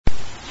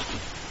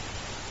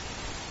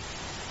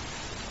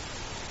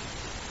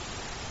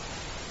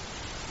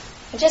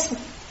And just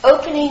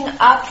opening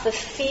up the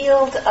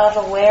field of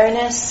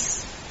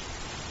awareness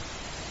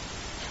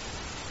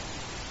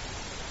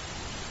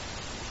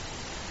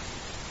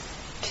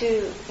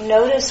to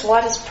notice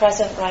what is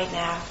present right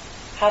now.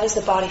 How does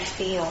the body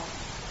feel?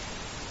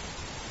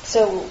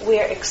 So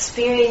we're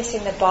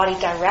experiencing the body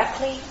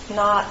directly,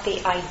 not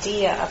the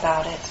idea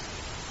about it.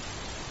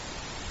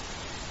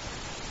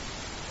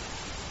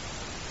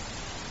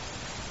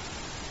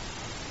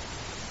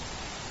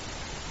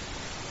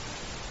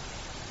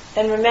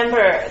 And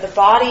remember, the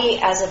body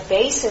as a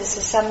basis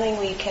is something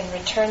we can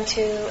return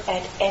to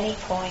at any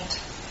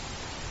point.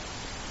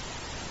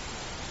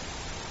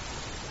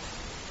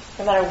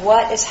 No matter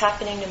what is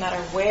happening, no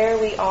matter where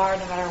we are,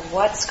 no matter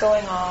what's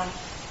going on,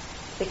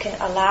 we can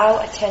allow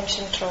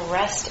attention to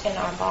rest in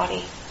our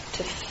body,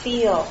 to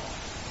feel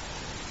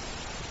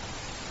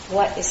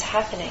what is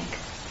happening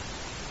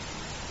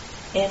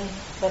in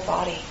the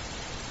body.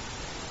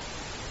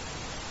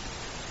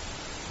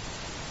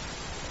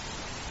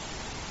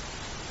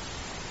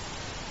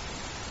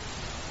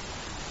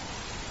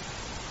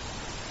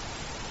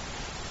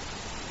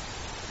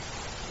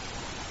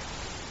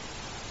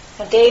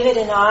 Now, David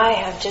and I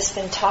have just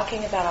been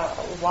talking about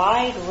a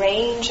wide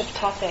range of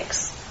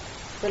topics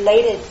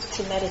related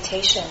to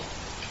meditation.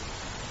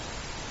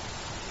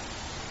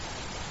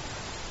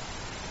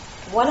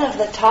 One of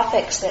the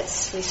topics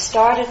that we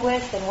started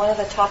with and one of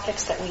the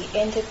topics that we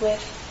ended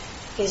with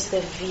is the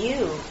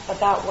view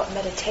about what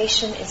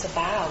meditation is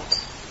about.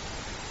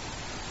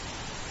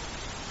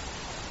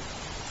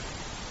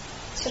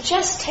 So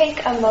just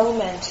take a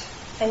moment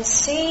and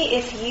see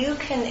if you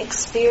can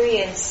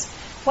experience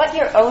what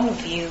your own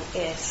view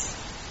is.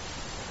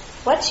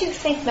 What do you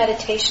think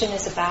meditation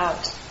is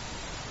about?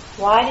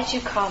 Why did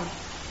you come?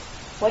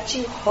 What do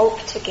you hope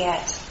to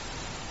get?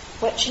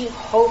 What do you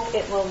hope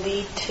it will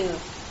lead to?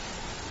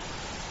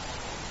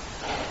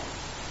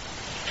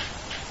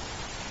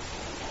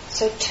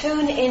 So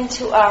tune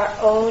into our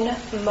own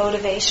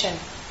motivation.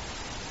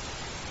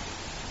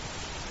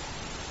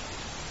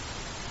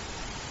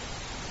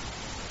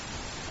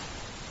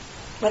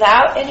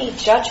 Without any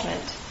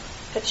judgment,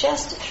 but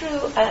just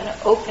through an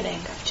opening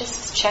of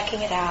just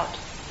checking it out.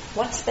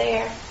 What's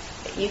there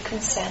that you can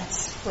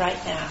sense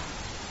right now?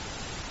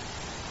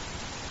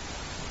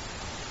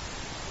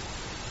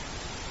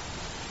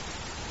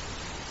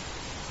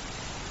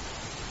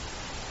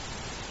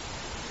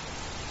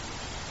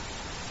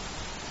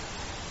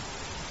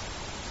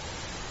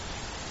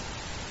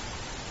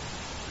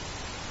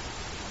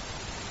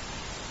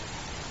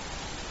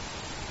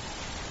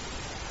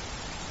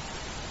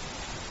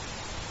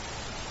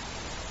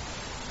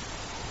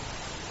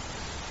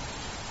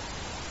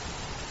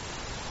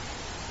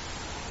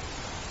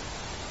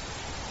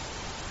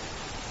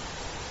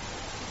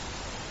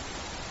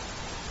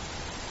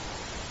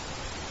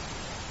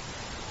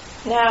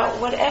 Now,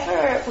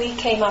 whatever we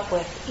came up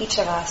with, each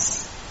of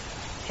us,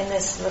 in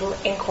this little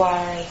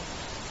inquiry,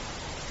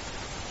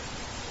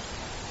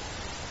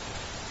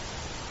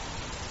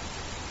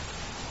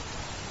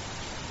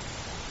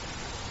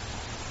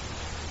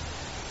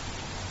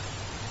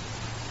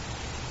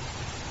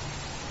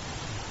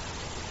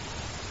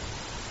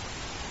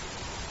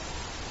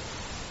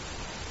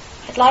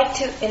 I'd like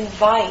to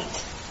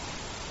invite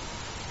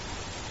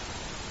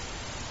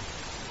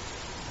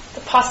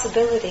the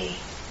possibility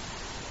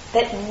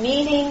that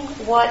meeting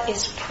what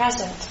is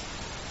present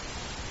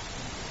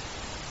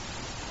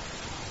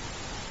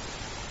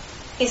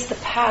is the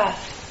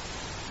path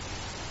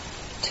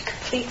to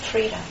complete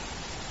freedom.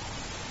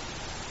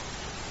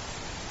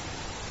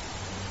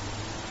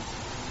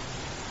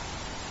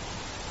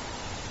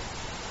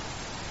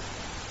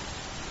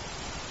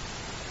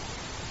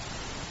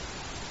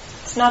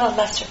 It's not a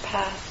lesser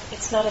path.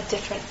 It's not a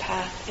different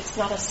path. It's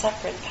not a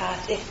separate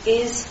path. It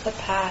is the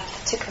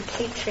path to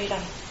complete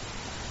freedom.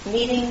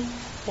 Meeting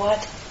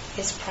what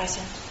is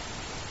present.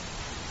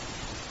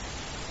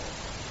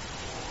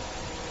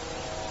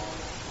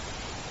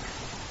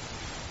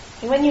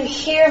 And when you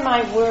hear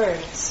my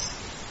words,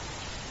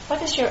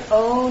 what is your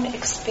own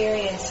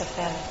experience of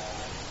them?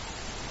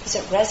 Does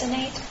it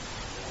resonate?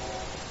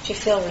 Do you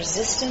feel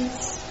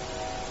resistance?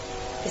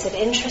 Is it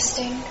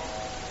interesting?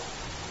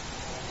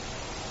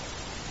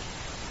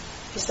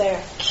 Is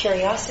there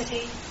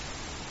curiosity?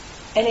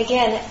 And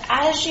again,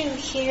 as you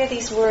hear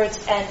these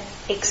words and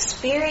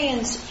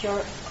experience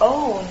your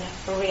own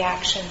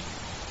reaction,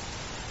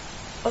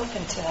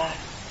 open to that.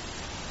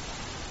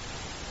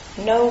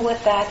 Know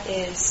what that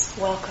is.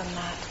 Welcome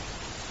that.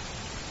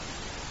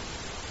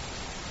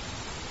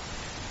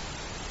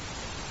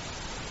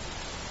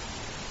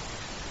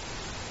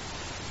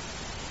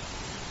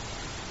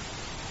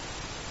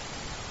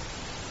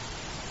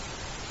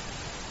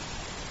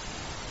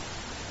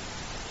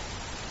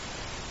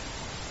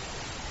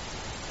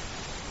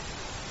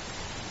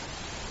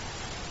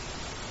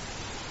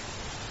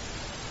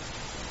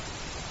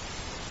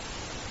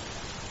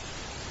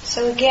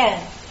 So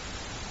again,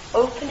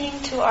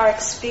 opening to our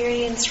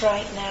experience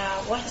right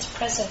now, what is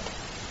present?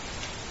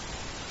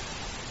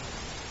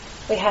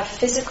 We have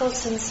physical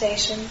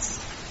sensations.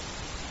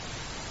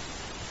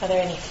 Are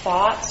there any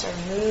thoughts or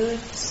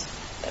moods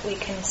that we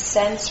can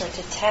sense or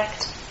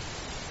detect?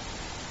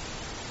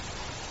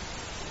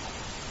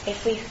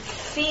 If we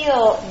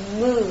feel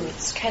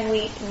moods, can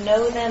we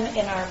know them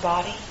in our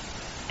body?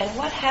 And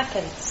what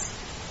happens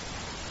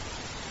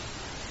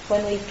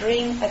when we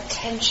bring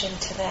attention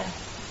to them?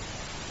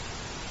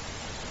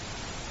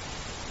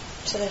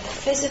 To the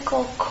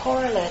physical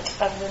correlate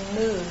of the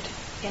mood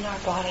in our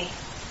body.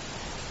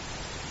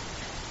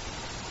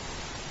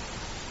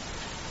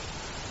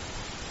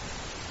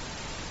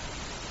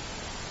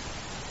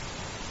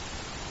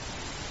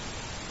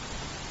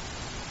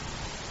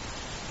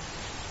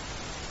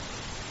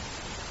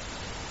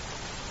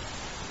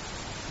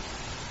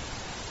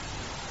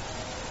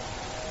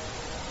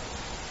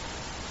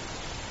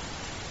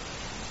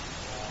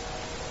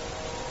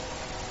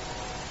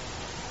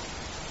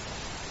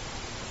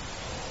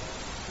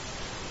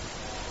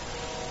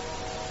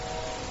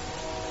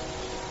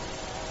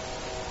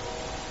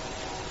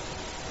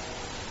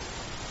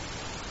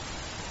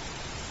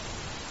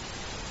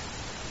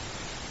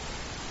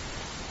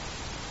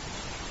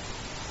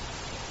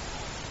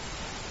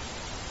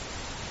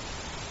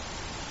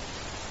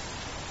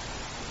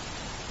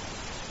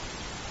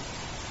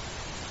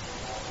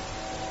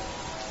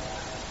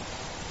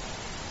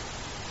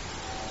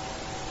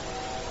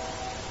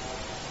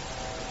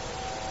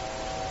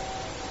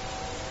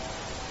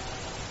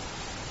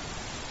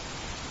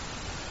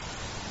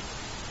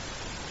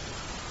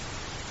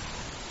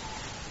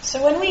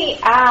 So when we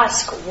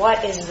ask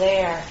what is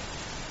there,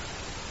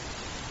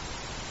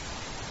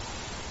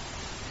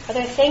 are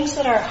there things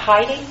that are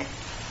hiding,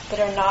 that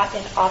are not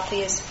in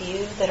obvious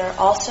view, that are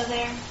also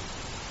there?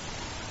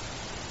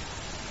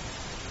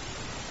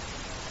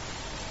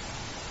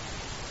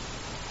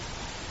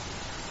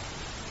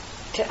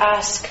 To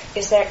ask,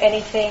 is there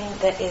anything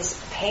that is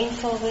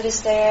painful that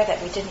is there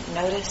that we didn't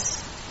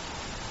notice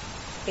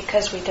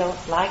because we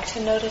don't like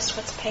to notice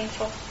what's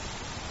painful?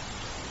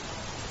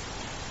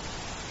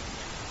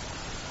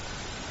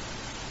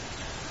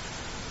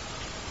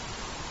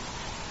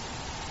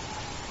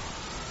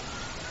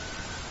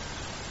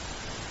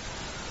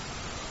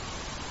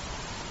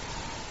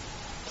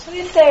 So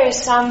if there is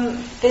some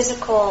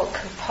physical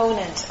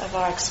component of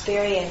our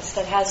experience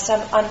that has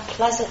some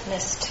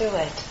unpleasantness to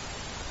it,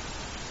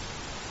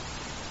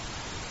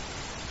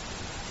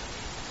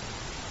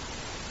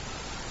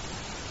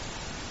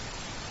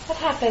 what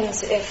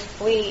happens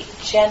if we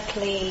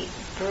gently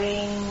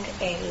bring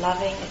a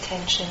loving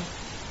attention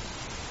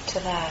to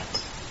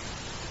that?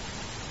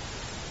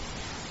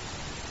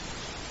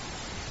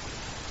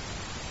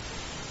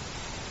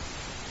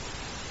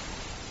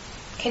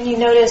 Can you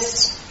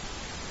notice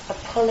a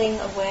pulling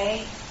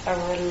away, a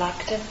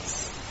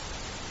reluctance,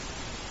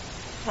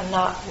 a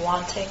not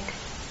wanting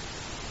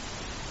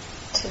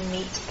to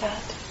meet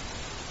that?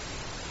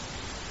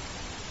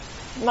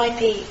 It might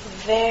be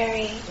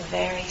very,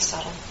 very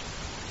subtle.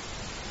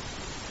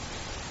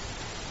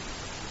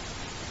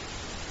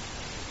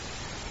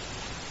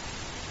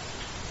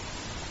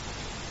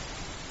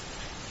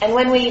 And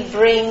when we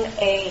bring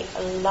a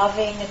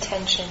loving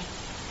attention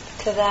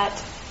to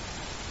that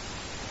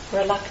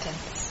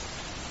reluctance,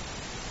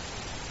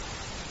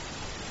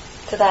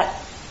 to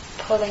that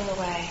pulling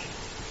away,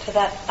 to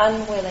that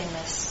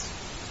unwillingness,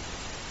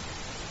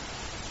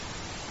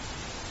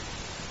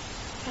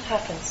 what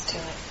happens to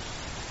it?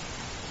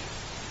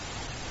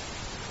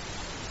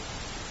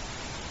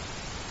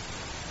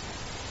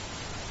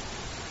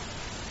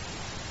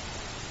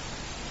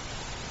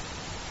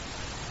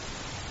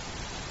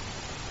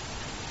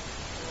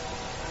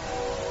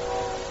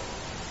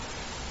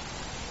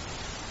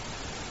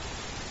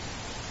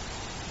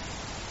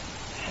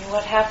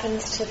 What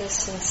happens to the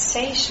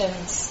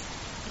sensations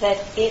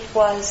that it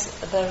was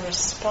the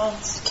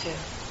response to?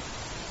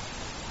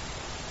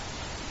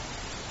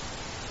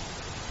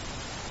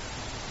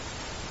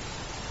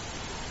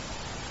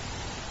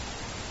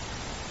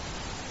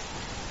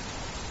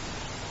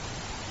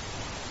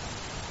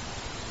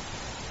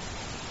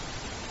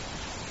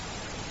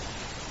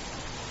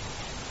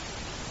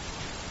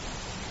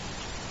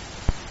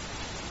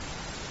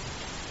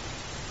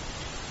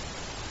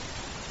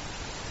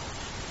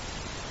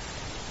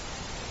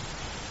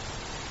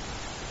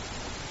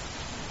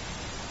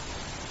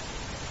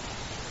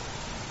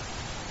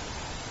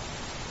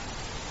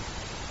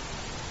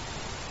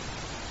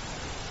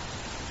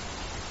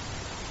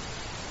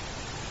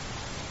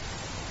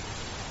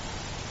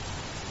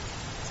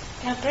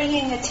 Now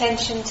bringing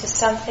attention to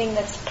something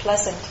that's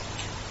pleasant.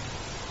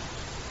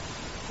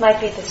 It might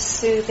be the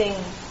soothing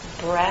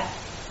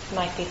breath, it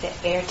might be the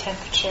air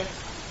temperature,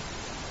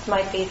 it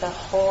might be the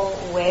whole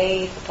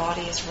way the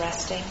body is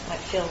resting, it might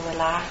feel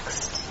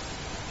relaxed,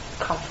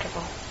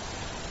 comfortable.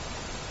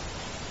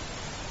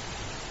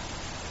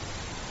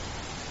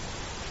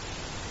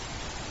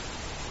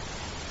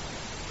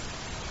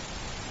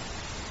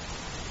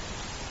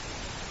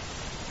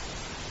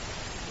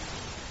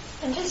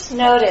 And just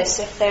notice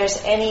if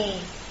there's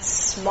any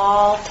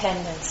small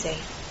tendency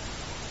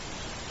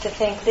to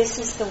think this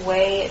is the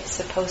way it's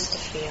supposed to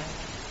feel.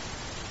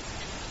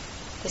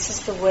 This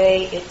is the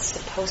way it's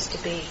supposed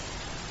to be.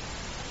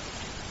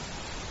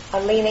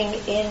 A leaning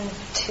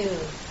into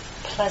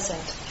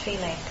pleasant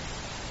feeling.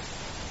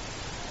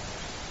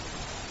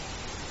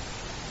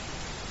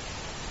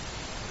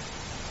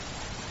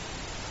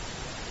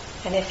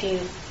 And if you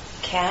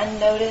can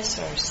notice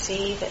or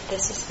see that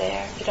this is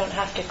there, you don't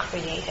have to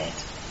create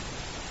it.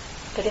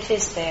 But it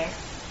is there.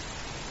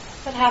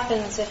 What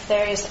happens if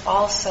there is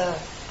also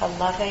a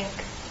loving,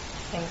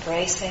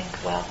 embracing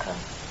welcome?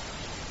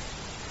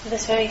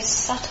 This very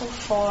subtle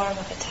form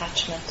of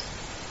attachment,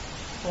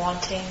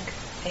 wanting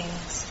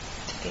things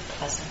to be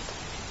pleasant.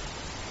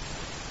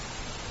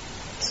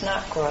 It's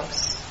not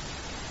gross.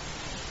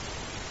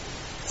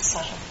 It's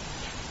subtle.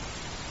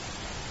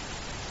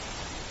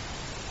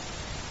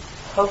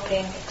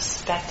 Hoping,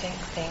 expecting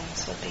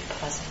things would be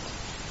pleasant.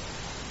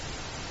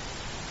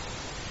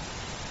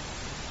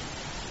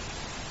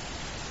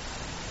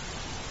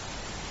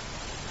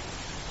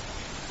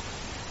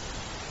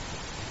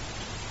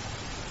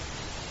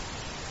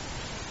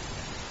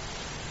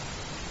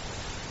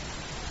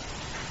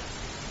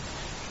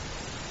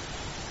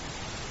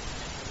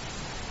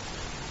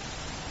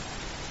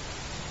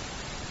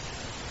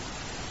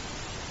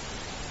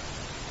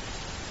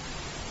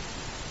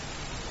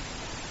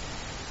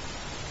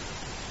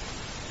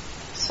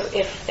 So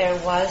if there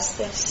was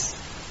this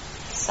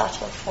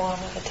subtle form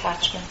of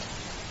attachment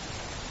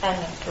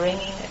and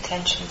bringing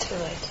attention to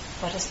it,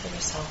 what is the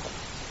result?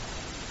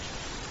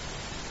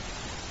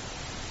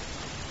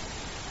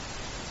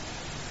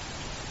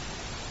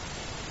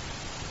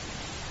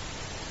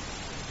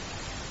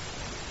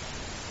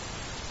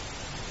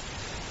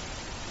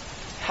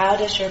 How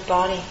does your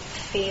body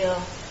feel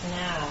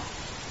now?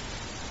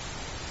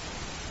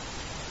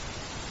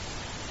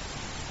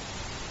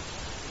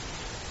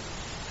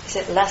 Is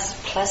it less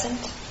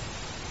pleasant,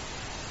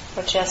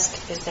 or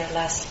just is there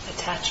less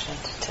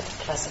attachment to the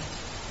pleasant?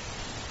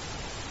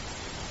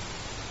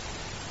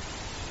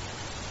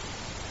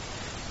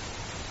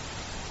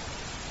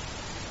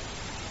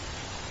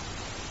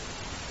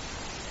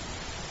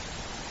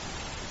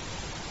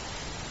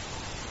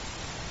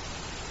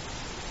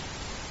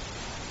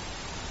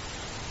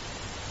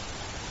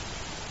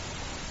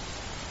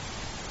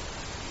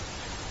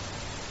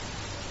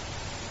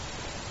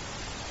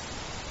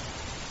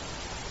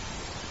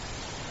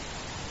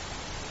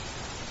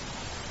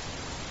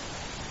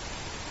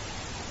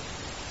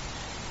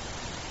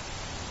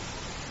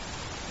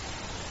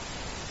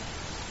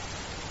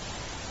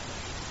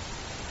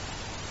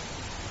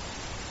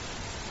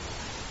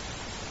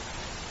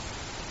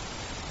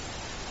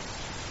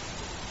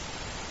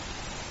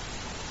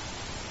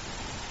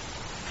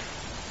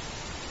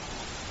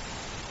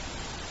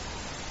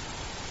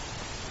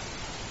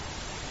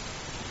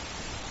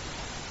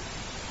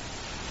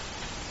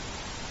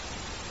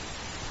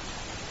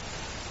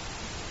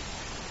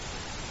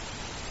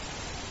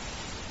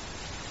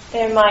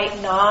 There might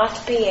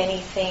not be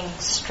anything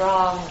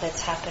strong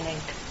that's happening.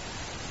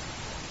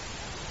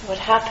 What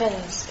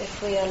happens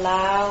if we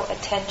allow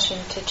attention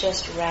to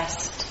just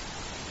rest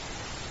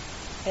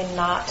in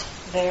not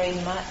very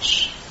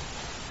much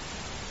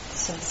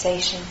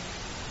sensation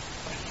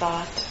or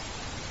thought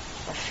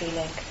or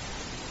feeling?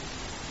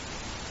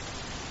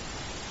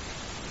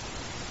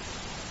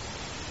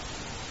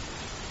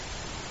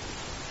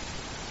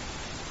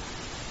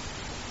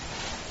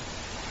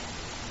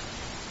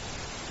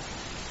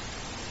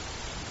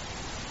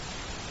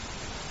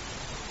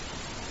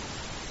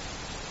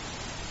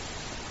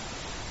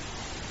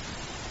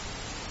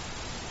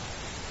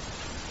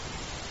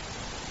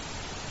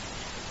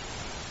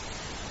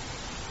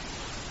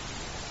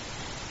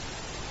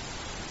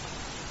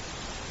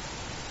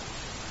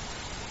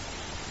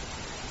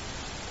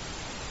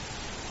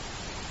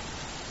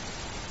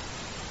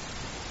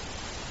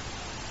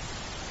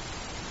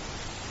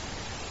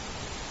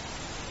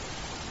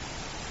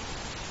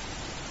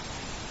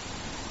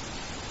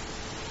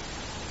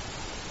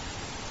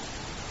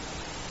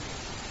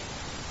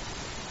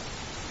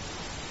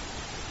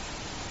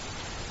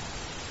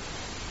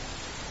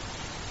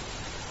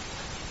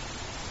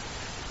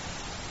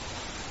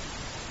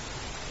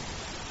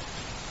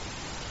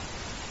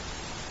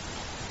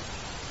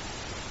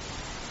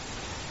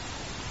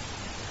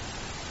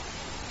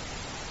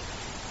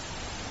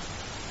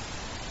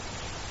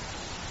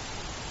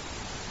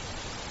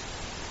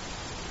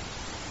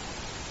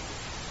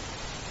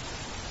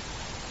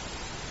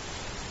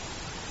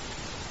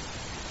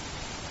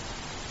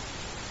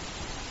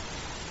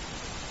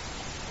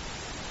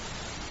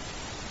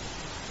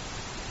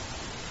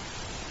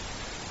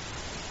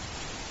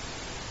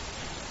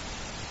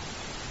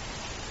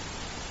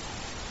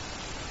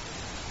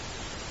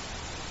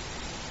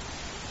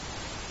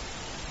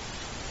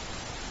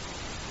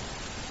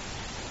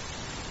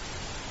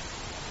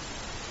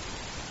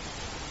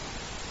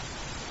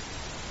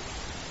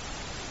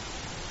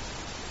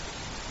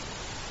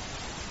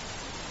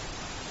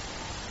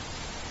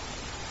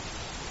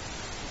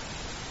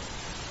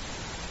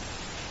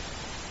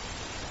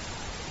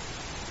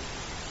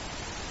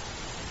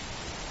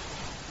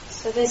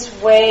 So this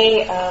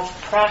way of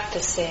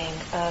practicing,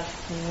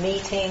 of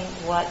meeting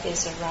what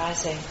is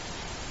arising,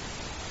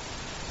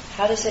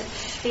 how does it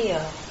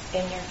feel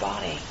in your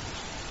body?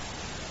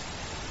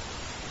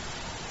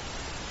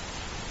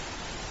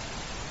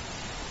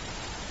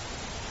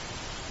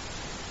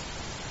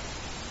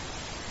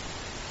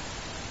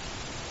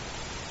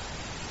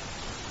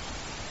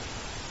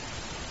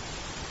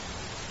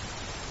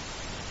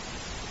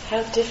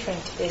 How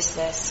different is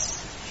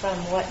this from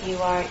what you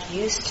are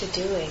used to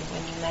doing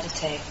when you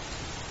meditate?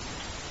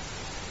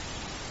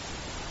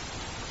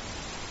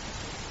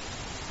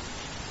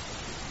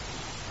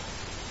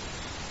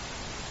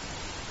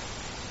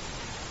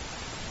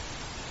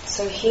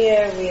 So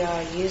here we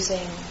are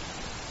using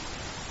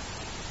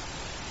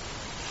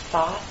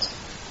thought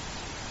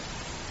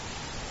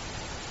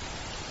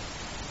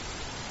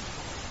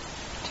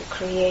to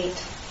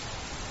create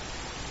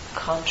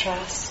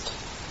contrast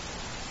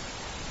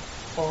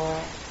or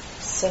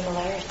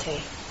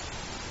similarity,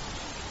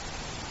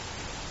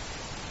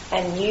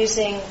 and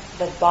using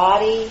the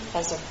body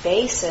as a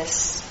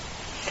basis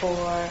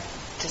for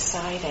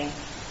deciding.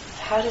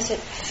 How does it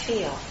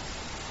feel?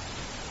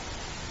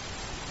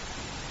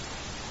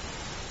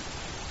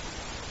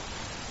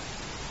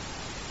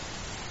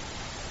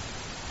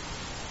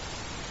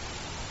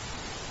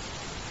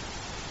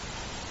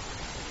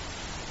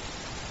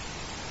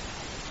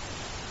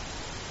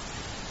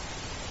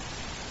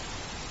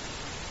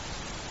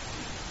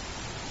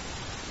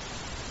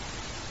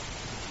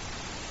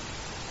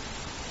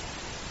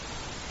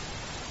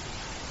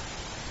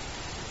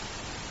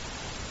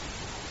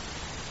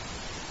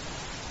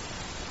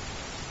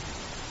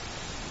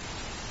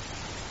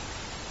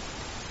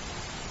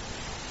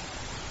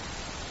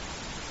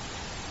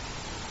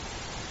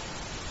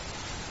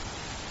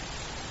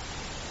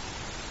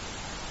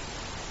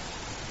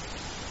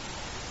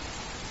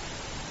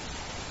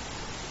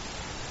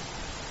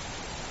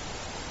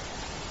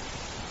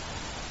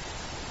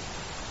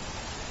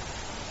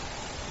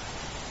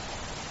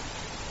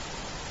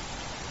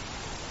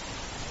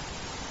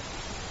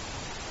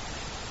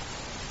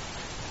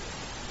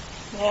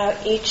 Now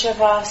each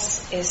of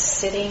us is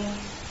sitting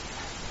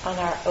on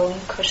our own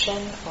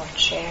cushion or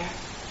chair.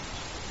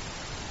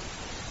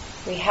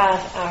 We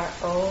have our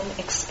own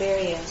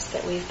experience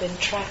that we've been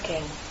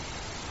tracking.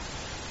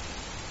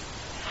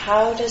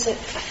 How does it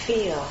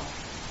feel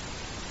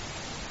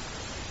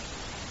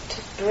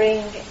to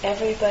bring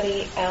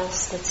everybody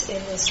else that's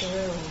in this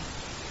room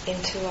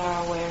into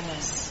our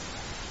awareness?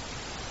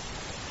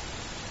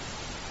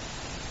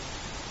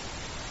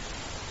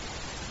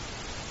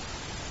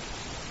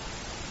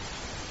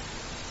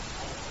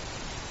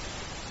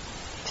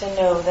 To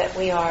know that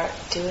we are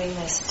doing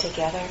this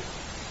together.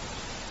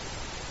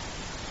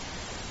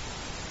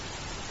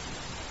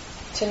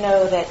 To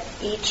know that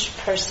each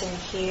person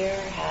here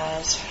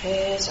has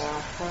his or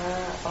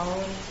her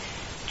own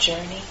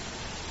journey.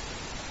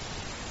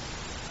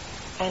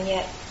 And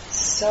yet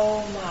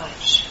so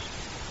much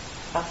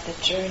of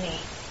the journey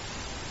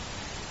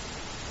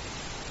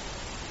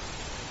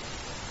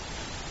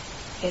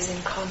is in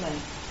common.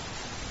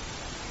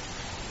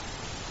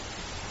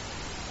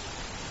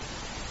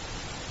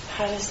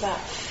 How does that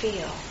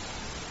feel?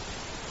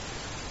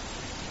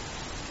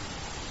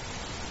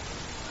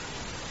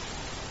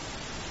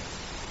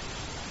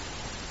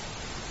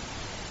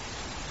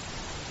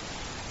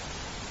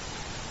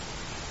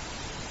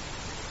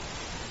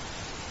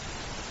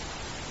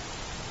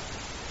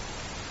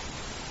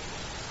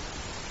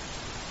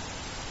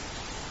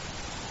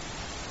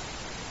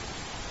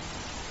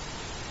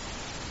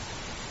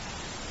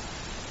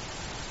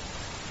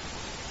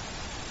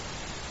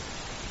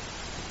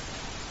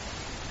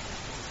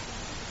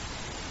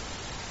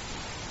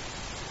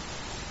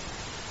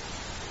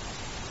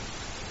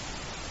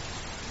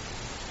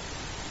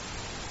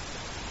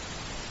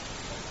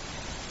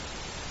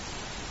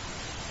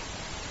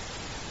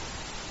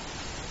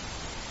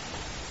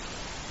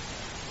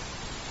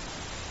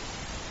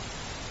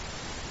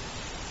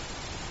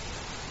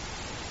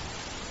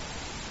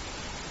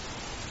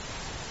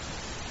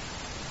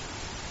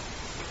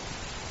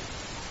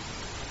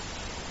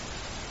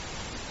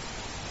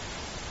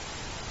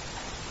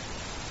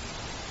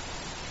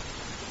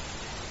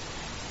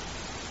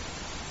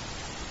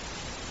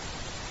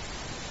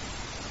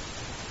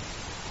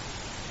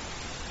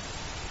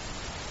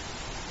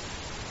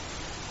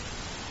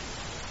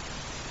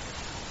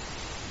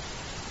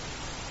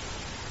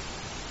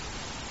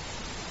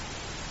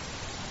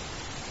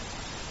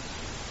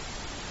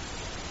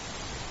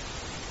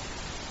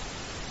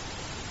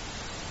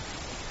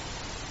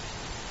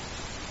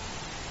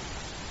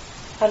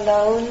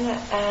 Alone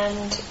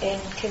and in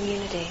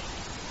community.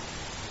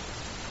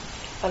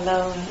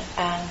 Alone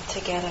and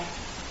together.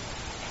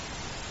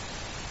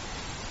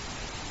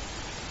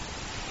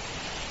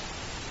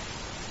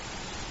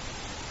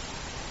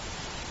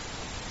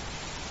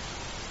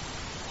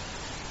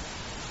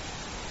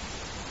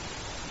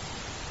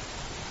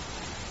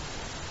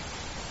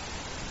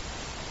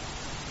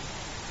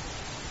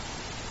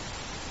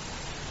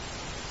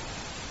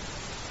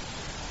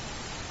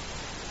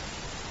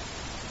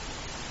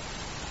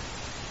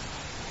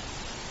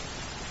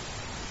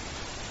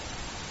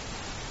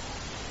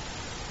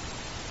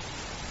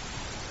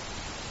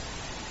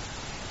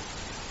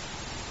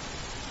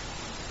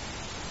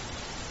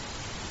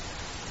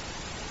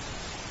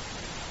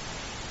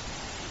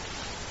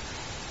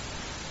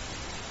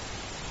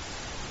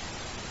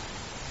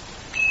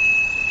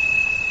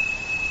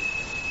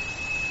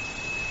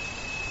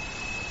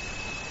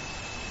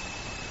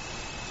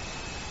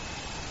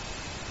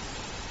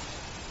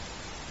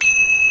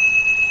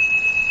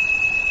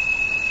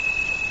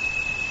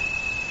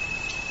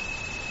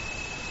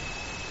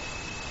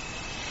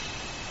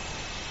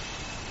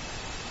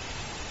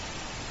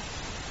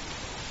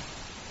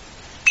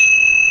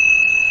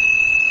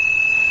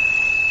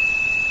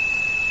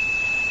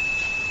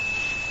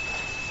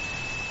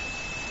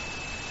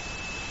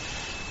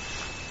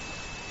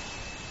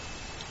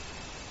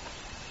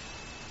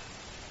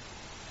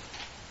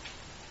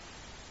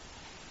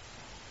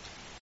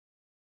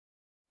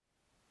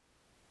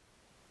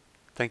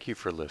 Thank you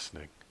for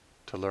listening.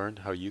 To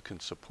learn how you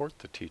can support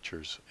the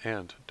teachers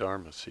and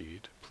Dharma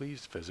Seed,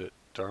 please visit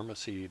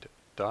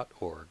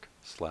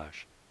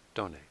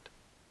dharmaseed.org/donate.